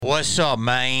What's up,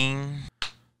 man?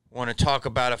 Want to talk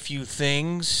about a few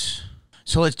things?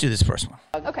 So let's do this first one.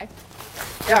 Okay.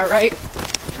 Yeah, right.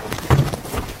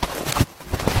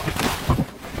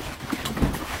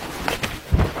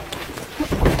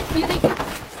 What do you think?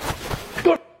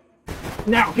 Go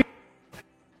now. Get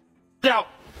out.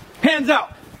 Hands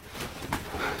out.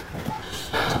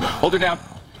 Hold her down.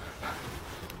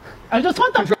 I just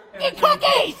want the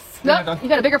cookies. Nope, you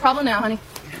got a bigger problem now, honey.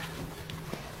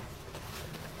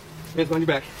 Hands behind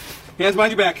your back. Hands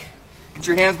behind your back. Get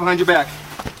your hands behind your back.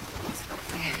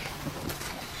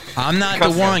 I'm not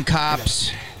the one, cops.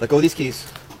 Let go of these keys.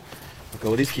 Let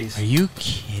go of these keys. Are you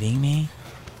kidding me?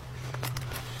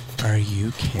 Are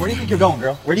you kidding me? Where do you think you're going,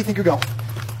 girl? Where do you think you're going?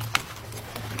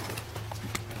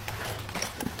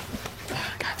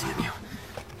 God damn you.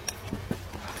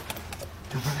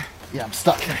 Yeah, I'm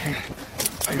stuck. Here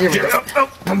we go. Oh,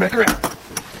 come back around.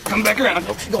 Come back around.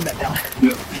 Oh, she's going back down.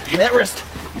 Give me that wrist.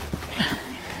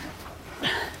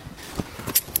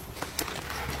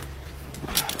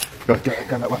 Go ahead,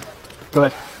 grab that one. Go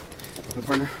ahead. Good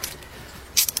partner.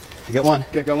 You get one.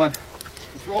 Okay, go on.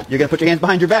 You're gonna put your hands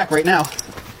behind your back right now.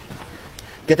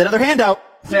 Get that other hand out.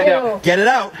 Hand out. Get it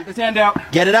out. Get this hand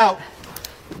out. Get it out.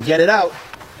 Get it out.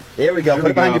 There we go. There Put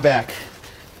we it behind go. your back.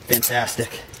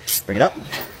 Fantastic. Bring it up.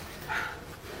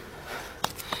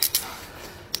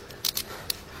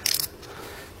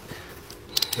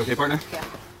 You okay, partner? Yeah.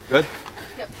 Good?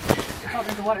 Yep. Oh,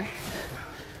 there's the water.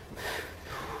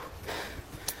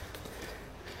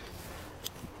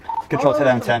 Control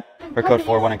 10 for code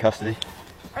 4-1 in custody.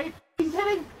 Are you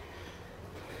kidding?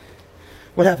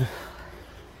 What happened?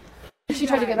 She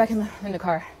tried to get back in the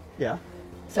car. Yeah.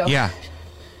 So Yeah.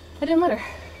 I didn't let her.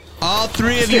 All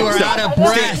three of you are out of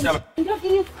breath.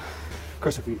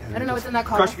 Cross your feet. I don't know what's in that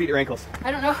car. Cross your feet, your ankles.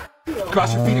 I don't know.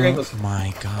 Cross your feet, your ankles.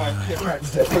 My God.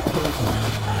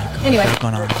 Anyway. I'm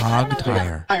gonna hog tie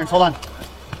her. Irons, hold on.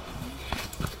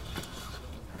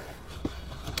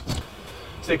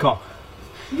 Stay calm.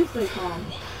 You stay calm.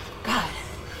 God.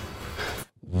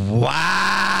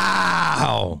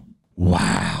 Wow.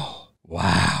 Wow.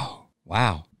 Wow.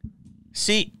 Wow.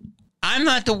 See, I'm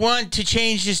not the one to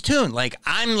change this tune. Like,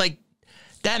 I'm like,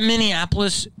 that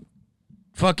Minneapolis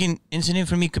fucking incident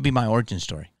for me could be my origin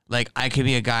story. Like, I could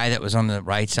be a guy that was on the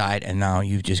right side, and now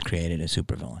you've just created a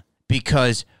supervillain.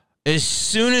 Because as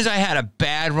soon as I had a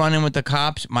bad run-in with the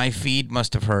cops, my feed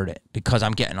must have heard it. Because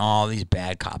I'm getting all these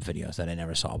bad cop videos that I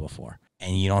never saw before.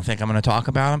 And you don't think I'm going to talk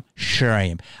about them? Sure I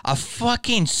am. A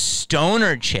fucking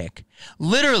stoner chick.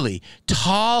 Literally,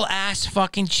 tall-ass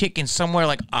fucking chick in somewhere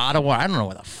like Ottawa. I don't know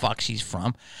where the fuck she's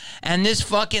from. And this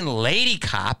fucking lady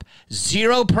cop,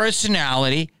 zero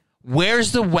personality,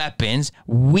 wears the weapons,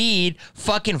 weed,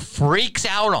 fucking freaks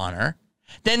out on her.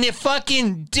 Then the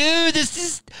fucking dude, this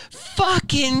is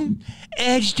fucking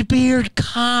edged beard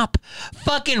cop,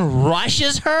 fucking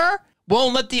rushes her,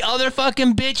 won't let the other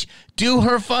fucking bitch do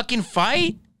her fucking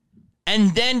fight,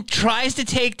 and then tries to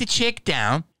take the chick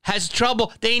down, has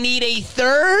trouble. They need a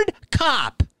third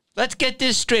cop. Let's get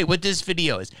this straight what this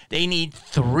video is. They need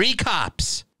 3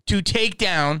 cops to take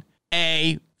down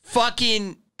a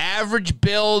fucking average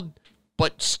build,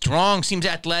 but strong, seems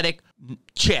athletic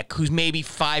chick who's maybe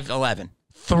 5'11".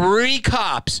 3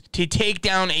 cops to take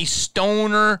down a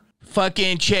stoner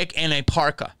fucking chick in a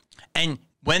parka. And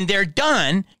when they're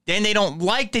done, then they don't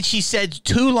like that she said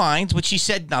 2 lines, which she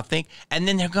said nothing, and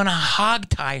then they're going to hog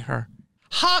tie her.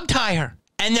 Hog tie her.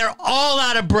 And they're all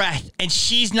out of breath, and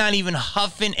she's not even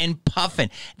huffing and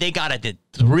puffing. They got a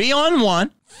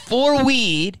 3-on-1, 4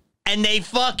 weed, and they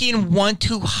fucking want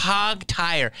to hog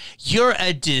tie her. You're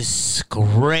a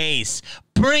disgrace.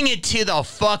 Bring it to the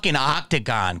fucking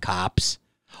octagon, cops.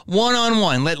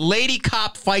 1-on-1. Let lady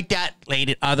cop fight that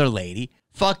other lady.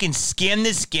 Fucking skin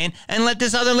to skin, and let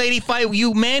this other lady fight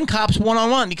you man cops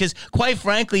 1-on-1. Because quite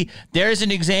frankly, there's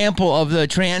an example of the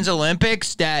Trans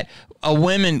Olympics that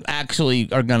women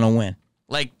actually are gonna win.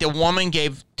 Like, the woman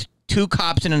gave 2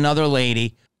 cops and another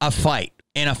lady a fight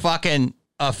in a fucking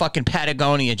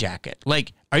Patagonia jacket.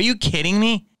 Like, are you kidding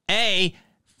me? A,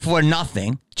 for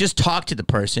nothing. Just talk to the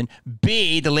person.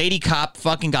 B, the lady cop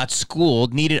fucking got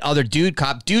schooled, needed other dude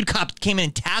cop. Dude cop came in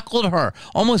and tackled her.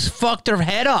 Almost fucked her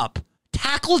head up.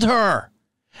 Tackled her.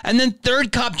 And then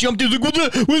third cop jumped in. Like, what's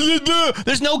that?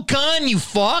 There's no gun, you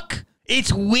fuck.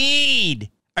 It's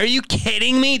weed. Are you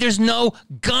kidding me? There's no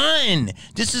gun.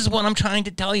 This is what I'm trying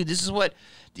to tell you. This is what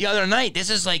the other night. This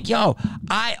is like, yo,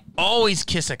 I always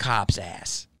kiss a cop's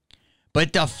ass.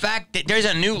 But the fact that there's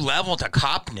a new level to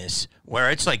copness where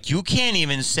it's like you can't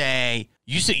even say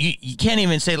you can't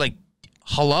even say like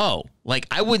hello. Like,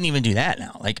 I wouldn't even do that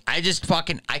now. Like, I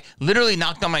literally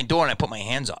knocked on my door and I put my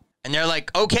hands up. And they're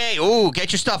like, okay, ooh,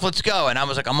 get your stuff, let's go. And I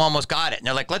was like, I'm almost got it. And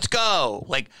they're like, let's go.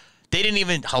 Like, they didn't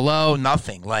even, hello,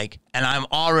 nothing. Like, and I'm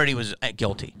already was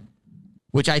guilty,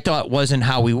 which I thought wasn't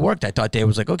how we worked. I thought they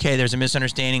was like, okay, there's a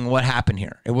misunderstanding. What happened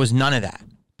here? It was none of that.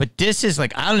 But this is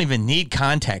like, I don't even need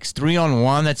context.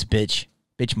 3-on-1, that's bitch.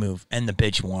 Bitch move. And the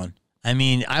bitch won. I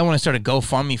mean, I want to start a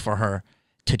GoFundMe for her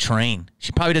to train.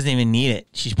 She probably doesn't even need it.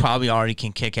 She's probably already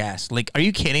can kick ass. Like, are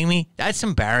you kidding me? That's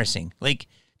embarrassing. Like,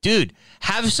 dude,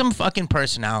 have some fucking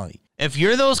personality. If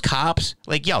you're those cops,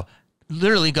 like, yo,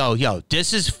 literally go, yo,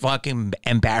 this is fucking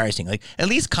embarrassing. Like, at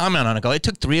least comment on it. Go, it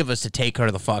took 3 of us to take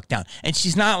her the fuck down. And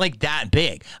she's not, like, that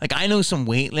big. Like, I know some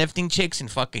weightlifting chicks in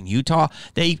fucking Utah.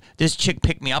 This chick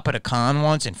picked me up at a con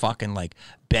once and fucking, like,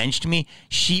 benched me.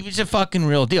 She was a fucking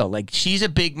real deal. Like, she's a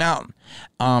big mountain.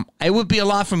 It would be a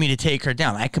lot for me to take her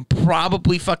down. I could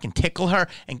probably fucking tickle her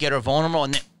and get her vulnerable,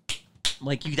 and then,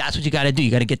 like, that's what you got to do.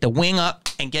 You got to get the wing up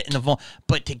and get in the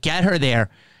but to get her there,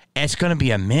 it's going to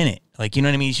be a minute. Like, you know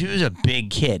what I mean? She was a big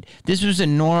kid. This was a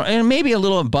normal, and maybe a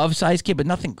little above size kid, but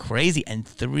nothing crazy. And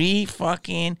 3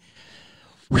 fucking,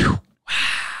 whew,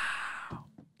 wow.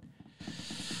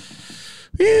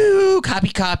 Whew,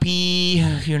 copy.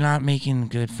 You're not making a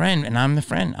good friend. And I'm the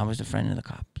friend. I was the friend of the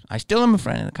cops. I still am a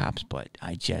friend of the cops, but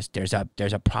there's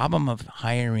a problem of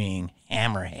hiring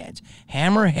hammerheads.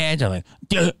 Hammerheads are like,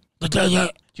 you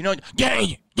know,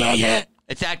 yeah.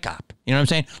 It's that cop. You know what I'm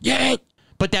saying? Yeah.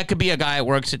 But that could be a guy that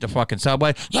works at the fucking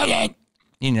Subway. Yeah.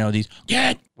 You know, these,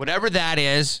 yeah. Whatever that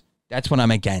is, that's what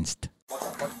I'm against.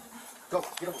 Go,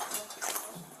 get him.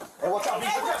 Hey, watch out.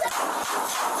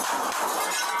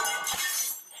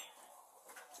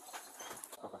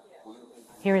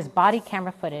 Here is body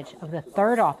camera footage of the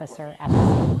 3rd officer at the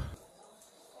scene.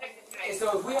 Hey,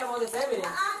 so if we have all this evidence...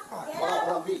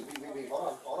 Hold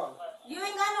on. You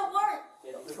ain't got no work.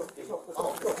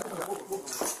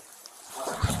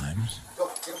 Crimes.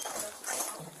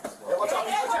 Hey, watch out.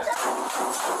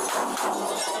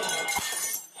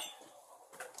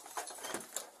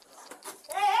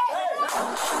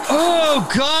 Oh,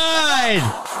 God!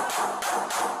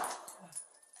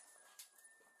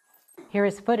 Here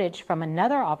is footage from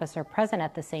another officer present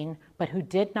at the scene, but who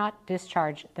did not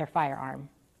discharge their firearm.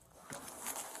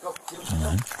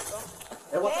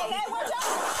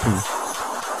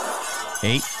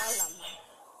 8.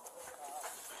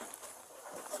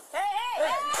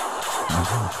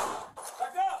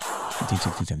 15,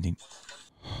 16, 17.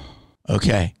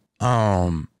 Okay.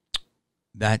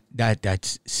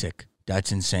 That's sick.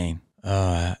 That's insane.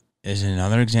 Is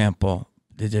another example.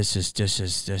 This is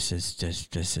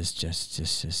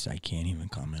I can't even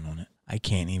comment on it. I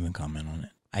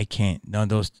can't. No,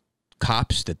 those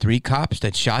cops, the 3 cops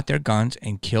that shot their guns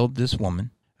and killed this woman.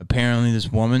 Apparently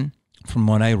this woman, from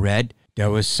what I read,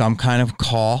 there was some kind of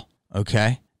call,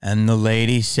 okay? And the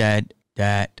lady said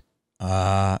that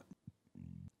it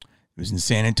was in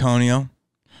San Antonio.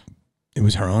 It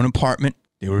was her own apartment.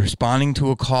 They were responding to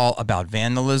a call about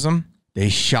vandalism. They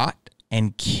shot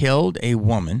and killed a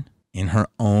woman in her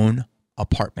own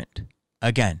apartment.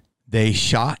 Again, they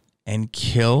shot and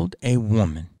killed a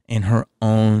woman in her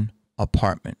own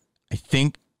apartment. I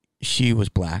think she was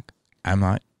black. I'm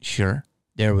not sure.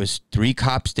 There was 3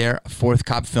 cops there, a 4th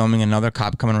cop filming, another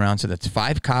cop coming around. So that's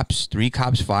 5 cops, 3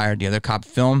 cops fired. The other cop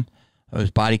filmed. It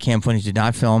was body cam footage, did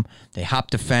not film. They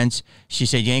hopped the fence. She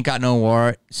said, you ain't got no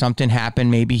warrant. Something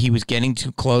happened. Maybe he was getting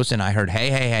too close. And I heard,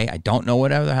 hey. I don't know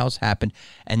whatever the hell's happened.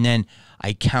 And then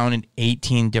I counted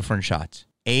 18 different shots.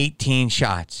 18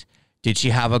 shots. Did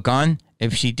she have a gun?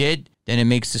 If she did, then it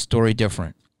makes the story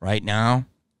different. Right now,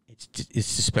 it's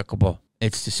despicable.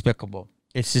 It's despicable.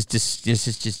 This is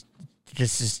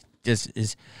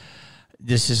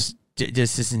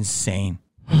insane.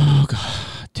 Oh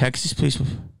God. Texas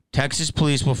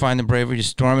police will find the bravery to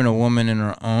storm in a woman in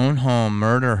her own home,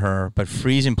 murder her, but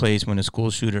freeze in place when a school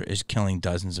shooter is killing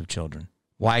dozens of children.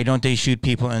 Why don't they shoot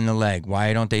people in the leg?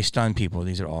 Why don't they stun people?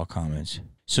 These are all comments.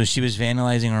 So she was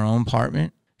vandalizing her own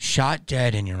apartment, shot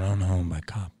dead in your own home by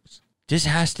cops. This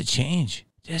has to change.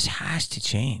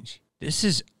 This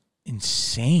is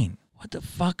insane. What the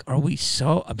fuck are we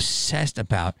so obsessed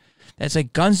about? That's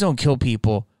like guns don't kill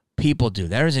people. People do.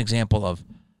 There's an example of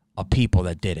a people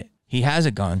that did it. He has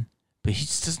a gun, but he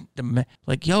just doesn't,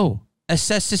 like, yo,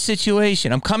 assess the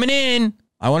situation. I'm coming in.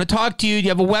 I want to talk to you. Do you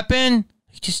have a weapon?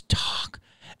 Just talk.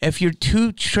 If you're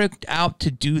too tricked out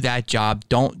to do that job,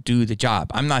 don't do the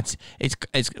job. I'm not. It's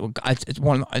fucking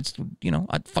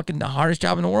the hardest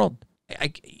job in the world.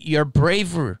 You're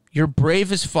braver. You're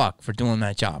brave as fuck for doing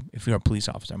that job. If you're a police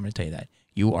officer, I'm going to tell you that.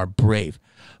 You are brave.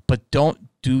 But don't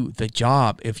do the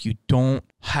job if you don't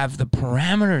have the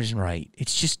parameters right.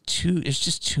 It's just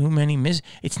too many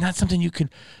it's not something you can't,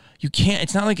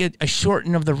 it's not like a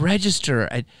shorten of the register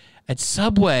at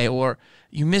Subway, or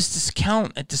you missed this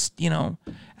count at this,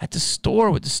 at the store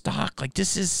with the stock. Like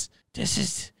this is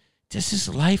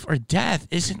life or death.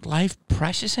 Isn't life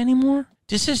precious anymore?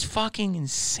 This is fucking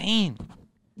insane.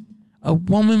 A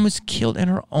woman was killed in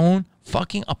her own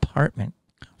fucking apartment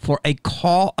for a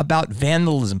call about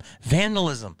vandalism.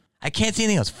 Vandalism. I can't see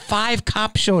anything else. 5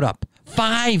 cops showed up.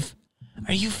 5.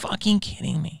 Are you fucking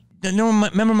kidding me?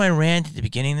 Remember my rant at the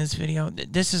beginning of this video?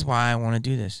 This is why I want to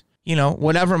do this.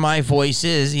 Whatever my voice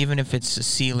is, even if it's a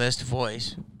C-list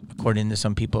voice, according to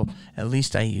some people, at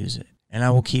least I use it. And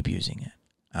I will keep using it.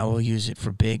 I will use it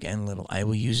for big and little. I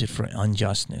will use it for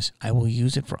unjustness. I will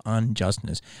use it for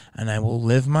unjustness. And I will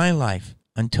live my life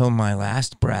until my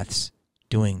last breaths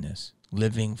doing this.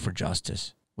 Living for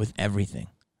justice with everything.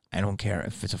 I don't care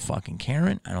if it's a fucking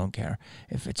Karen. I don't care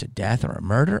if it's a death or a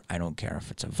murder. I don't care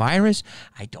if it's a virus.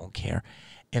 I don't care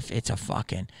if it's a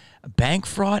fucking bank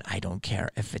fraud. I don't care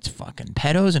if it's fucking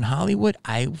pedos in Hollywood.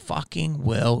 I fucking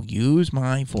will use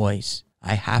my voice.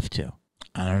 I have to.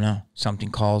 I don't know. Something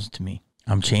calls to me.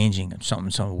 I'm changing.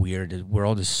 Something so weird. The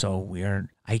world is so weird.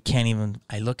 I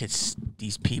look at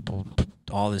these people,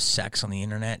 all this sex on the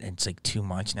internet, and it's like too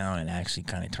much now, and it actually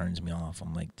kind of turns me off.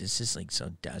 I'm like, this is like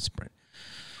so desperate.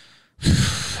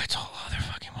 It's a whole other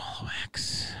fucking ball of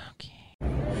wax. Okay.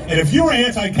 And if you're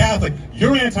anti-Catholic,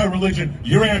 you're anti-religion,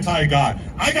 you're anti-God.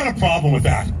 I got a problem with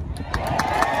that.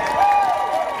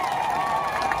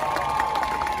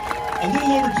 A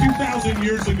little over 2,000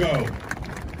 years ago,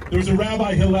 there was a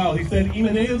Rabbi Hillel. He said,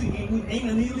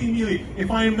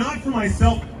 if I am not for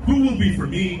myself, who will be for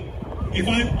me? If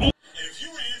you're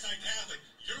anti-Catholic,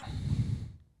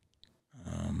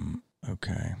 you're...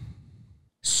 Okay.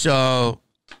 So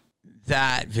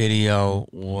that video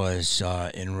was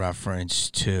in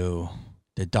reference to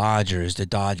the Dodgers. The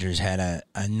Dodgers had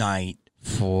a night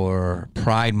for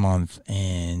Pride Month,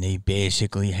 and they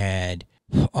basically had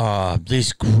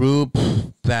this group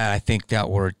that I think that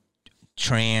were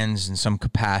trans in some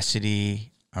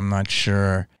capacity, I'm not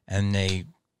sure, and they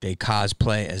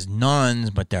cosplay as nuns,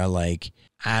 but they're like,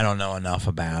 I don't know enough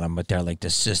about them, but they're like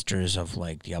the sisters of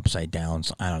like the Upside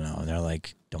Downs. I don't know, they're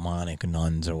like demonic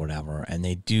nuns or whatever, and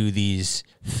they do these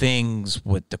things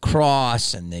with the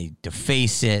cross and they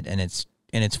deface it, and it's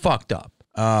fucked up.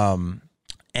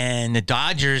 And the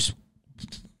Dodgers,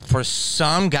 for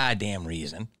some goddamn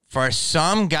reason,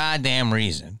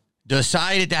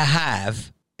 decided to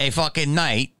have a fucking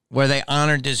night where they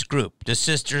honored this group, the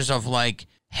Sisters of like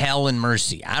Hell and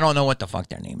Mercy. I don't know what the fuck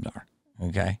their names are.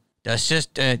 Okay,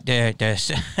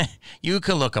 you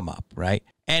can look them up, right?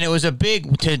 And it was a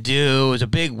big to-do. It was a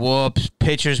big whoops.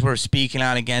 Pitchers were speaking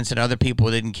out against it. Other people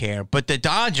didn't care. But the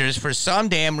Dodgers, for some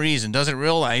damn reason, doesn't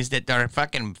realize that their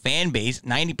fucking fan base,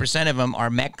 90% of them are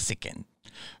Mexican.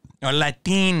 Or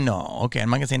Latino, okay,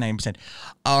 I'm not going to say 90%,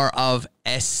 are of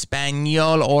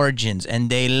Espanol origins.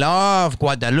 And they love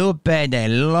Guadalupe. They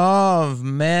love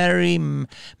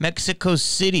Mexico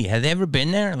City. Have they ever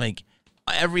been there? Like,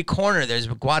 every corner, there's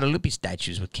Guadalupe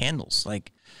statues with candles.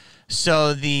 Like,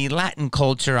 so the Latin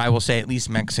culture, I will say, at least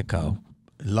Mexico,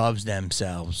 loves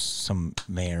themselves some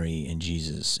Mary and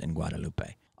Jesus and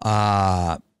Guadalupe.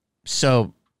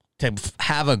 So to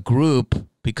have a group,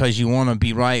 because you want to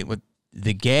be right with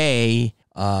the gay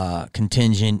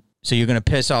contingent, so you're going to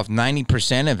piss off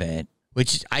 90% of it,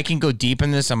 which I can go deep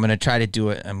in this. I'm going to try to do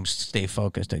it and stay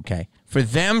focused, okay? For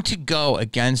them to go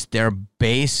against their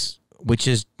base, which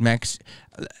is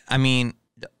I mean,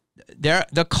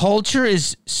 the culture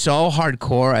is so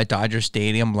hardcore at Dodger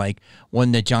Stadium. Like,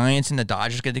 when the Giants and the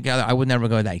Dodgers get together, I would never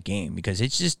go to that game, because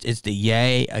it's the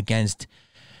yay against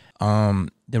the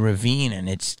ravine, and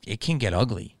it can get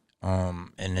ugly.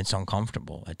 And it's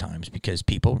uncomfortable at times because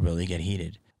people really get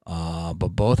heated. But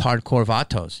both hardcore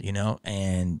vatos,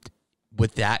 and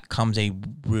with that comes a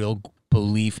real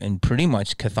belief in pretty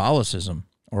much Catholicism,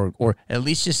 or at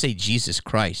least just say Jesus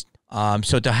Christ.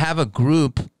 So to have a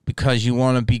group, because you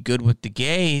want to be good with the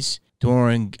gays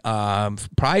during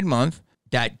Pride Month,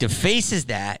 that defaces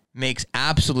that, makes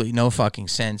absolutely no fucking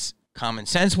sense. Common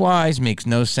sense wise, makes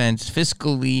no sense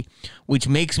fiscally, which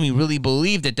makes me really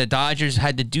believe that the Dodgers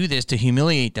had to do this to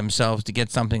humiliate themselves to get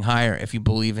something higher, if you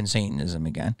believe in Satanism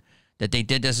again. That they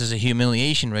did this as a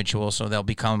humiliation ritual so they'll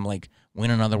become like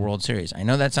win another World Series. I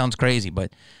know that sounds crazy,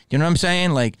 but you know what I'm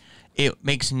saying? Like, it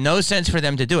makes no sense for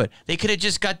them to do it. They could have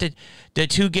just got the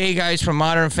two gay guys from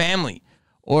Modern Family,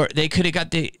 or they could have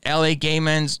got the LA Gay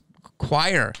Men's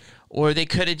Choir, or they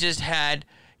could have just had,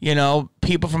 you know,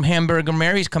 people from Hamburger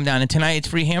Mary's come down, and tonight it's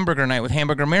free hamburger night with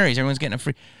Hamburger Mary's. Everyone's getting a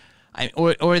free.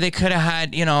 Or they could have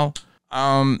had, you know,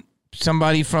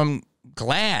 somebody from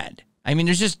Glad. I mean,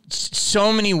 there's just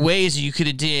so many ways you could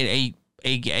have did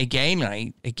a gay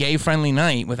night, a gay-friendly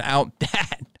night without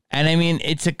that. And I mean,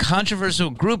 it's a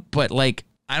controversial group, but like,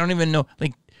 I don't even know,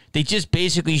 like, they just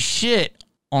basically shit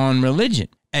on religion.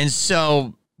 And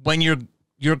so when your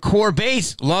core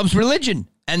base loves religion,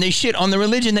 and they shit on the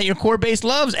religion that your core base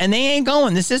loves, and they ain't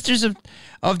going. The Sisters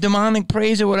of Demonic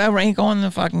Praise or whatever ain't going to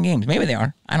the fucking games. Maybe they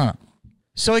are. I don't know.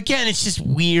 So again, it's just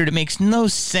weird. It makes no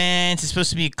sense. It's supposed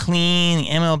to be clean.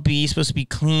 MLB is supposed to be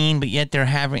clean, but yet they're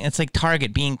having, it's like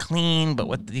Target being clean, but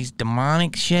with these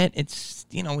demonic shit, it's,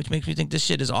 you know, which makes me think this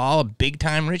shit is all a big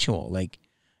time ritual. Like,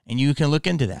 and you can look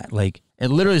into that. Like, it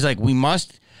literally is like, we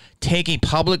must take a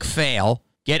public fail,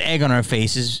 get egg on our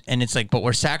faces, and it's like, but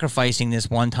we're sacrificing this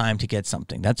one time to get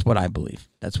something. That's what I believe.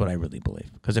 That's what I really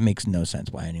believe, because it makes no sense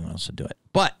why anyone else would do it.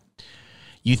 But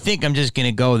you think I'm just going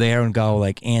to go there and go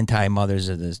like anti-mothers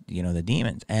of the, you know, the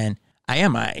demons. And I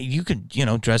am. You could, you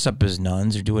know, dress up as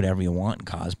nuns or do whatever you want in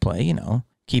cosplay, you know,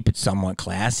 keep it somewhat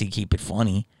classy, keep it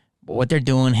funny. But what they're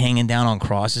doing, hanging down on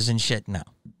crosses and shit, no,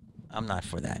 I'm not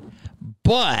for that.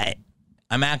 But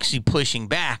I'm actually pushing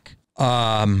back,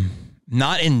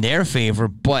 not in their favor,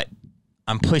 but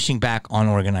I'm pushing back on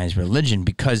organized religion,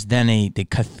 because then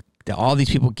all these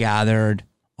people gathered,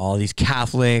 all these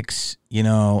Catholics, you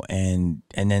know, and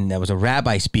then there was a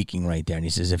rabbi speaking right there, and he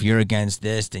says, if you're against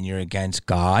this, then you're against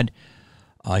God.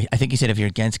 I think he said if you're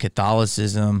against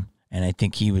Catholicism, and I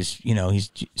think he was, you know,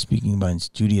 he's speaking about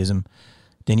Judaism,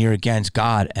 then you're against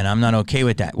God, and I'm not okay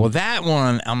with that. Well, that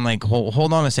one, I'm like,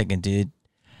 hold on a second, dude.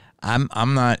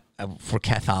 I'm not for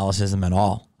Catholicism at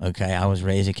all. Okay, I was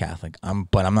raised a Catholic.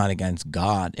 But I'm not against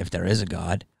God if there is a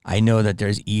God. I know that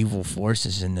there's evil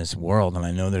forces in this world, and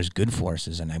I know there's good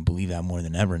forces, and I believe that more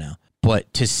than ever now.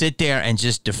 But to sit there and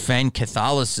just defend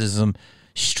Catholicism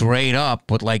straight up,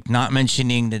 with like not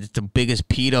mentioning that it's the biggest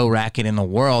pedo racket in the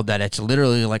world, that it's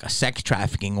literally like a sex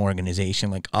trafficking organization,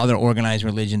 like other organized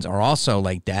religions are also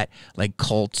like that, like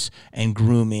cults and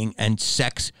grooming and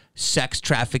sex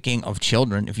trafficking of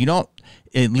children. If you don't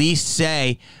at least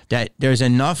say that there's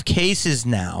enough cases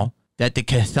now that the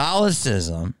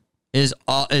Catholicism is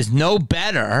no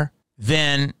better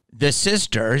than the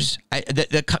sisters,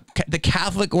 the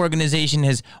Catholic organization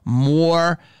has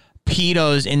more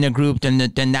pedos in the group than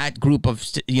that group of,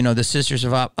 you know, the Sisters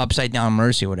of Upside Down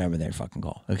Mercy, whatever they're fucking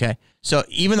called. Okay, so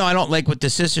even though I don't like what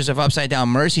the Sisters of Upside Down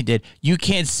Mercy did, you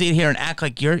can't sit here and act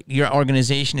like your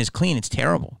organization is clean. It's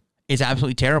terrible. It's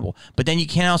absolutely terrible. But then you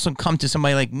can't also come to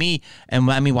somebody like me and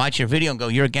let me watch your video and go,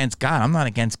 you're against God. I'm not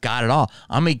against God at all.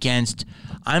 I'm against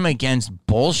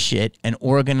bullshit and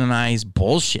organized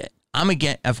bullshit.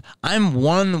 I'm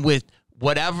one with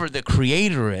whatever the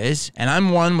creator is, and I'm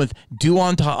one with do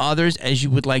unto others as you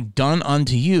would like done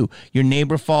unto you. Your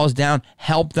neighbor falls down,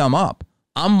 help them up.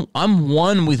 I'm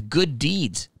one with good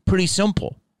deeds. Pretty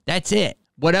simple. That's it.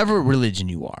 Whatever religion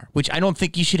you are, which I don't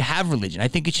think you should have religion. I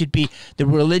think it should be the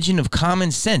religion of common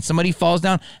sense. Somebody falls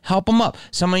down, help them up.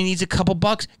 Somebody needs a couple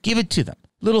bucks, give it to them.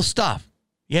 Little stuff,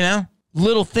 you know?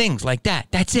 Little things like that.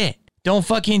 That's it. Don't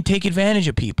fucking take advantage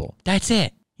of people. That's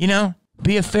it. You know?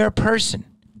 Be a fair person.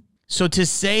 So to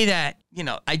say that, you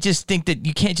know, I just think that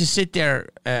you can't just sit there,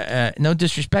 no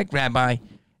disrespect, Rabbi,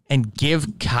 and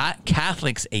give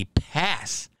Catholics a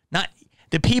pass. Not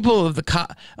the people of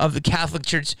the Catholic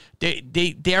Church.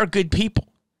 They are good people,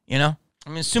 you know. I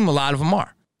mean, assume a lot of them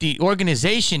are. The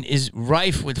organization is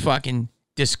rife with fucking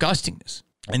disgustingness,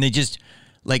 and they just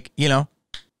like, you know.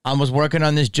 I was working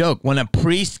on this joke. When a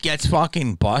priest gets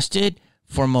fucking busted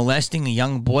for molesting a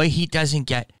young boy, he doesn't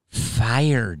get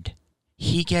fired.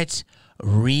 He gets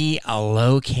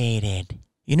reallocated.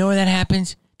 You know where that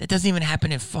happens? That doesn't even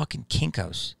happen at fucking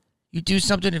Kinko's. You do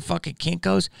something at fucking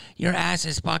Kinko's, your ass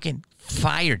is fucking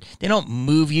fired. They don't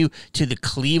move you to the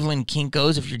Cleveland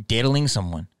Kinko's if you're diddling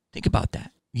someone. Think about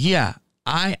that. Yeah,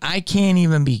 I can't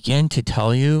even begin to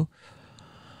tell you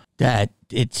that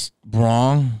it's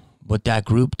wrong what that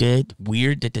group did.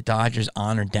 Weird that the Dodgers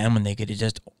honored them when they could have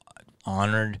just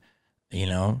honored, you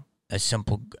know, a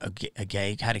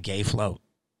gay float,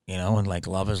 you know, and like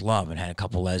love is love, and had a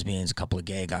couple lesbians, a couple of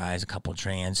gay guys, a couple of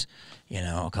trans, you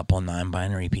know, a couple of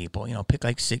non-binary people, you know, pick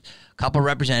like a couple of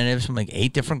representatives from like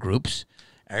 8 different groups.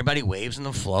 Everybody waves in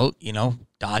the float, you know,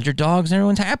 Dodger dogs, and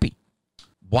everyone's happy.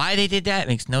 Why they did that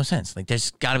makes no sense. Like,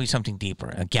 there's got to be something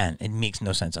deeper. Again, it makes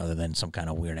no sense other than some kind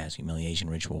of weird-ass humiliation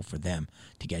ritual for them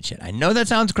to get shit. I know that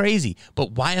sounds crazy,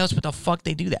 but why else would the fuck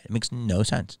they do that? It makes no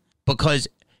sense. Because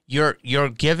you're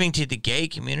giving to the gay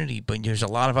community, but there's a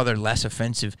lot of other less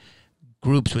offensive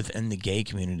groups within the gay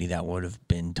community that would have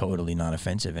been totally not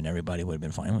offensive and everybody would have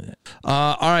been fine with it.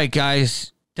 All right,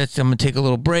 guys. I'm going to take a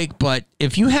little break, but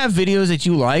if you have videos that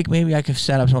you like, maybe I could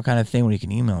set up some kind of thing where you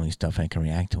can email me stuff and I can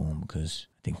react to them because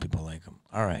I think people like them.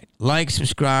 All right. Like,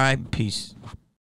 subscribe. Peace.